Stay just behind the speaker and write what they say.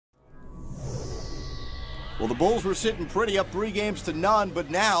Well, the Bulls were sitting pretty up 3-0, but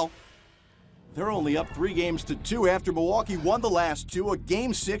now they're only up 3-2 after Milwaukee won the last two. A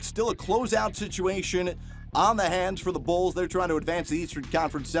Game 6, still a closeout situation on the hands for the Bulls. They're trying to advance the Eastern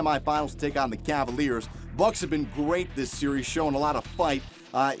Conference semifinals to take on the Cavaliers. Bucks have been great this series, showing a lot of fight.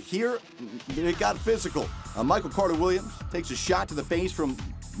 Here, it got physical. Michael Carter-Williams takes a shot to the face from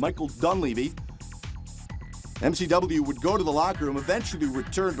Michael Dunleavy. MCW would go to the locker room, eventually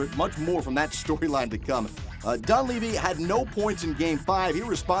return, but much more from that storyline to come. Dunleavy had no points in Game 5. He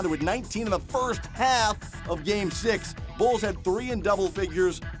responded with 19 in the first half of Game 6. Bulls had 3 in double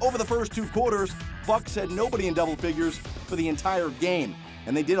figures over the first 2 quarters. Bucks had nobody in double figures for the entire game.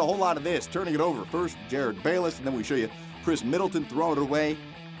 And they did a whole lot of this, turning it over. First, Jared Bayless, and then we show you Chris Middleton throwing it away.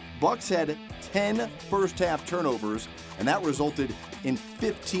 Bucks had 10 first-half turnovers, and that resulted in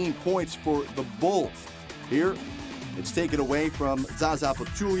 15 points for the Bulls. Here, it's taken away from Zaza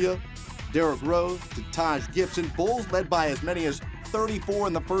Pachulia, Derrick Rose to Taj Gibson. Bulls led by as many as 34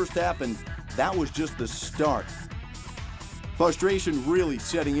 in the first half, and that was just the start. Frustration really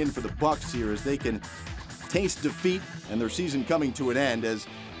setting in for the Bucks here as they can taste defeat and their season coming to an end as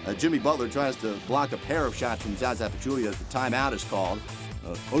Jimmy Butler tries to block a pair of shots from Zaza Pachulia as the timeout is called.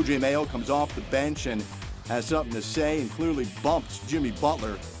 O.J. Mayo comes off the bench and has something to say and clearly bumps Jimmy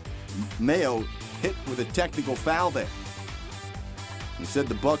Butler. Mayo hit with a technical foul there. He said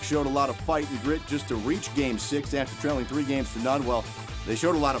the Bucks showed a lot of fight and grit just to reach Game 6 after trailing 3-0. Well, they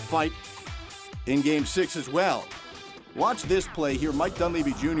showed a lot of fight in Game 6 as well. Watch this play here. Mike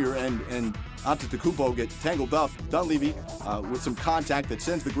Dunleavy Jr. and Antetokounmpo get tangled up. Dunleavy with some contact that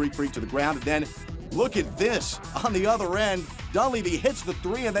sends the Greek Freak to the ground. And then look at this on the other end. Dunleavy hits the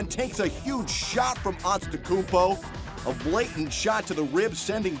 3 and then takes a huge shot from Antetokounmpo. A blatant shot to the ribs,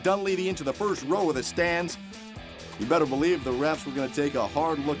 sending Dunleavy into the first row of the stands. You better believe the refs were going to take a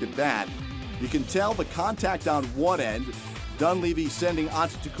hard look at that. You can tell the contact on one end, Dunleavy sending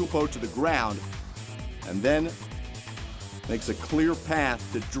Antetokounmpo to the ground, and then makes a clear path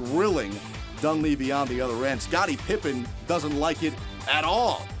to drilling Dunleavy on the other end. Scottie Pippen doesn't like it at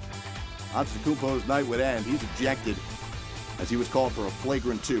all. Antetokounmpo's night would end. He's ejected as he was called for a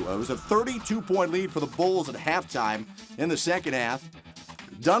flagrant 2. It was a 32-point lead for the Bulls at halftime. In the second half,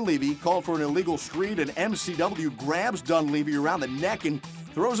 Dunleavy called for an illegal screen, and MCW grabs Dunleavy around the neck and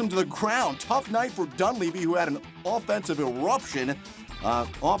throws him to the ground. Tough night for Dunleavy, who had an offensive eruption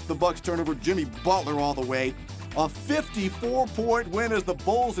off the Bucks turnover. Jimmy Butler all the way. A 54-point win as the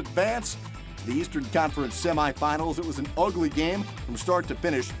Bulls advance the Eastern Conference semifinals. It was an ugly game from start to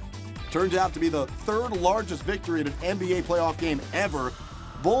finish. Turns out to be the 3rd largest victory in an NBA playoff game ever.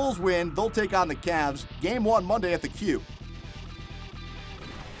 Bulls win. They'll take on the Cavs. Game 1 Monday at the Q.